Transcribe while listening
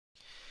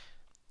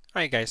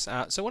Alright guys,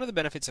 so one of the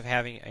benefits of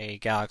having a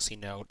Galaxy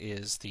Note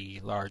is the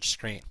large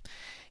screen.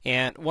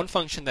 And one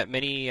function that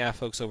many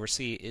folks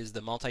oversee is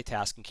the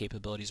multitasking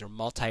capabilities or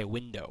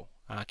multi-window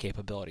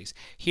capabilities.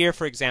 Here,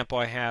 for example,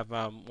 I have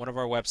one of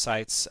our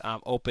websites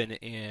open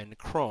in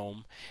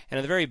Chrome, and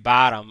at the very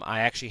bottom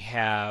I actually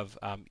have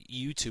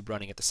YouTube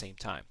running at the same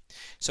time.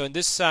 So in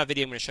this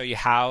video I'm going to show you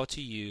how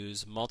to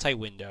use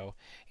multi-window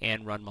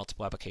and run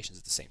multiple applications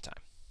at the same time.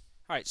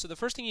 Alright, so the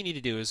first thing you need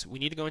to do is we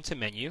need to go into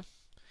Menu.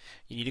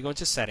 You need to go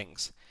into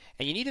Settings,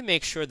 and you need to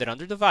make sure that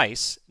under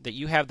Device that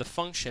you have the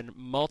function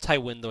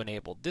multi-window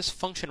enabled. This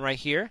function right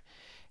here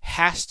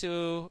has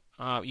to,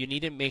 you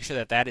need to make sure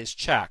that that is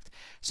checked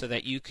so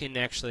that you can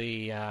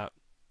actually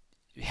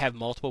have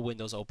multiple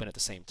windows open at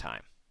the same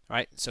time.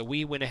 Right? So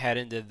we went ahead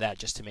and did that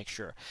just to make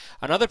sure.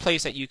 Another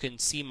place that you can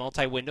see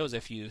multi-windows,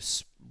 if you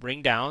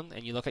bring down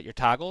and you look at your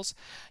toggles,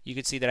 you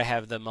can see that I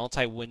have the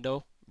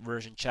multi-window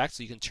version checked,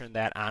 so you can turn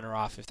that on or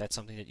off if that's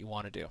something that you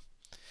want to do.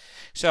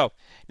 So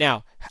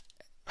now,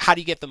 how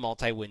do you get the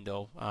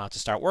multi-window to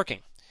start working?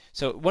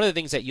 So one of the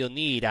things that you'll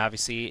need,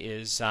 obviously,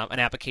 is an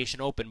application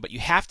open, but you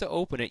have to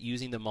open it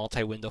using the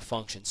multi-window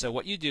function. So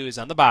what you do is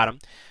on the bottom,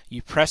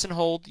 you press and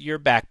hold your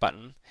back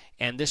button,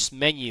 and this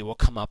menu will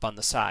come up on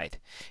the side.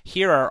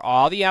 Here are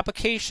all the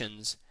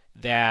applications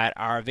that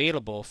are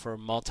available for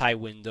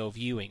multi-window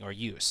viewing or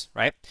use,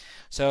 right?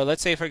 So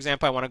let's say, for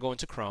example, I want to go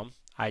into Chrome.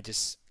 I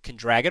just can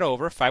drag it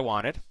over if I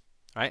wanted.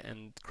 Right,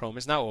 and Chrome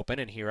is now open,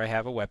 and here I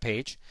have a web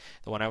page,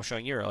 the one I was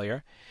showing you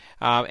earlier.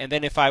 And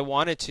then if I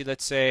wanted to,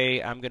 let's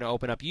say I'm going to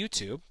open up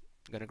YouTube.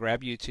 I'm going to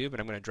grab YouTube, and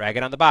I'm going to drag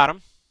it on the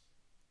bottom.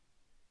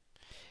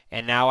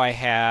 And now I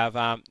have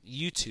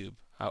YouTube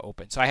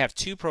open. So I have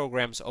two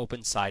programs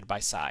open side by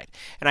side.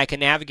 And I can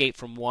navigate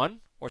from one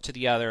or to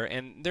the other,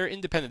 and they're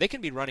independent. They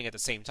can be running at the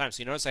same time.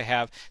 So you notice I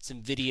have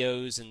some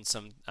videos and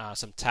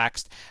some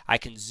text. I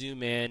can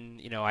zoom in.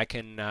 You know, I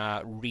can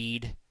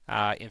read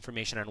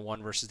information on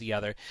one versus the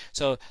other.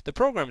 So the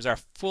programs are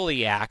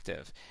fully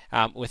active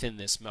within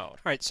this mode. All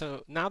right,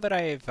 so now that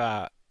I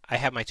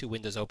have my two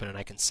windows open and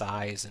I can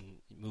size and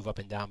move up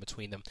and down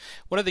between them.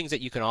 One of the things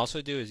that you can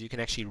also do is you can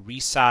actually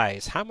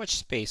resize how much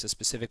space a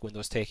specific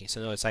window is taking.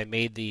 So notice I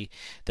made the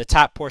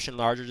top portion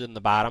larger than the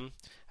bottom.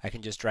 I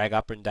can just drag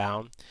up and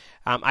down.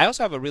 I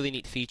also have a really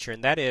neat feature,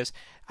 and that is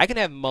I can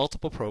have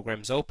multiple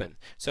programs open.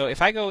 So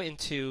if I go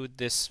into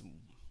this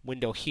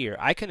window here,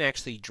 I can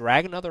actually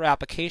drag another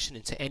application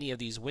into any of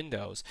these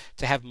windows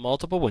to have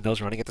multiple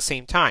windows running at the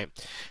same time.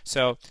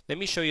 So let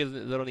me show you a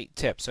little neat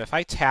tip. So if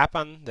I tap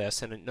on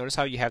this, and notice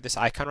how you have this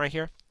icon right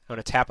here. I'm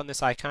going to tap on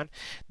this icon.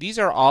 These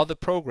are all the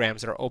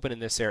programs that are open in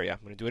this area. I'm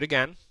going to do it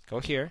again. Go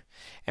here.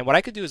 And what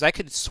I could do is I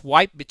could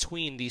swipe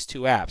between these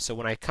two apps. So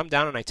when I come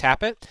down and I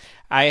tap it,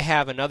 I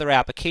have another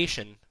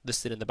application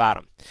listed in the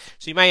bottom.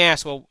 So you might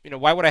ask, well, you know,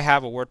 why would I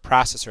have a word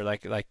processor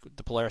like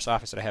the Polaris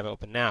Office that I have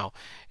open now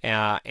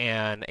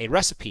and a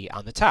recipe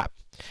on the top?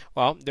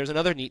 Well, there's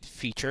another neat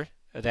feature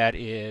that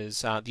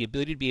is the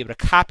ability to be able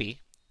to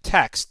copy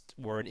text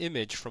or an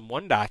image from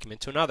one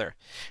document to another.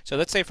 So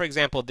let's say, for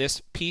example,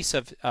 this piece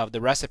of the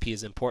recipe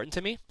is important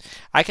to me.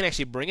 I can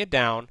actually bring it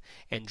down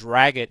and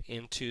drag it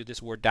into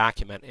this Word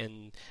document,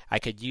 and I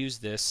could use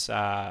this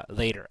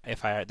later.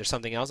 If there's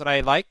something else that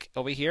I like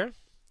over here,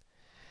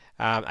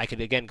 I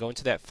could again go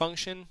into that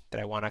function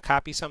that I want to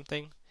copy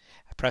something,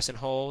 press and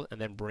hold,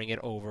 and then bring it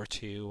over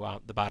to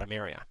the bottom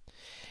area.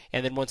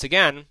 And then once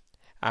again,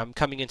 I'm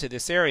coming into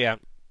this area.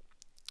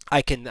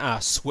 I can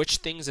switch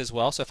things as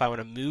well. So if I want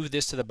to move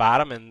this to the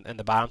bottom and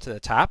the bottom to the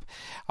top,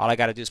 all I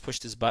got to do is push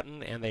this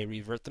button and they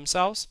revert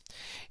themselves.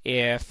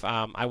 If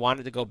I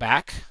wanted to go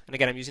back, and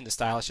again I'm using the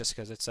stylus just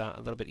because it's a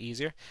little bit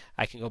easier,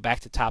 I can go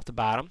back to top to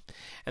bottom.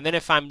 And then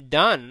if I'm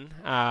done,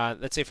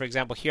 let's say for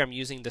example here I'm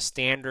using the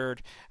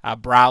standard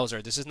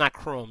browser. This is not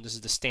Chrome. This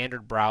is the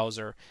standard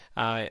browser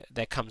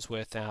that comes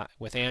with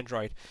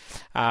Android.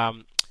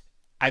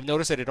 I've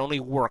noticed that it only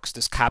works,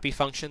 this copy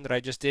function that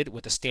I just did,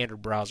 with the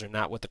standard browser,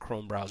 not with the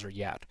Chrome browser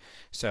yet.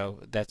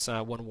 So that's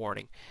one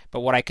warning. But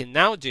what I can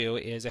now do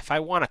is if I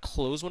want to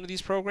close one of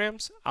these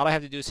programs, all I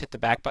have to do is hit the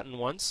back button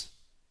once.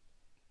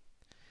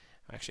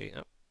 Actually,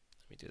 let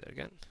me do that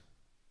again.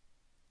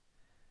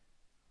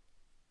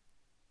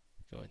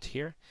 Go into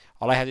here.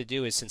 All I have to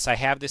do is, since I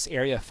have this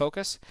area of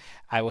focus,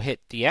 I will hit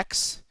the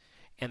X,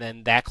 and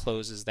then that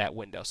closes that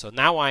window. So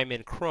now I'm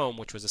in Chrome,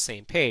 which was the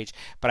same page,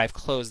 but I've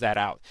closed that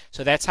out.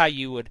 So that's how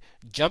you would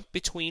jump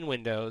between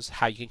windows,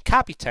 how you can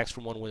copy text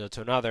from one window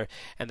to another,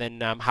 and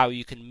then how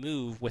you can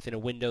move within a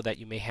window that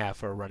you may have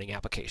for a running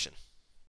application.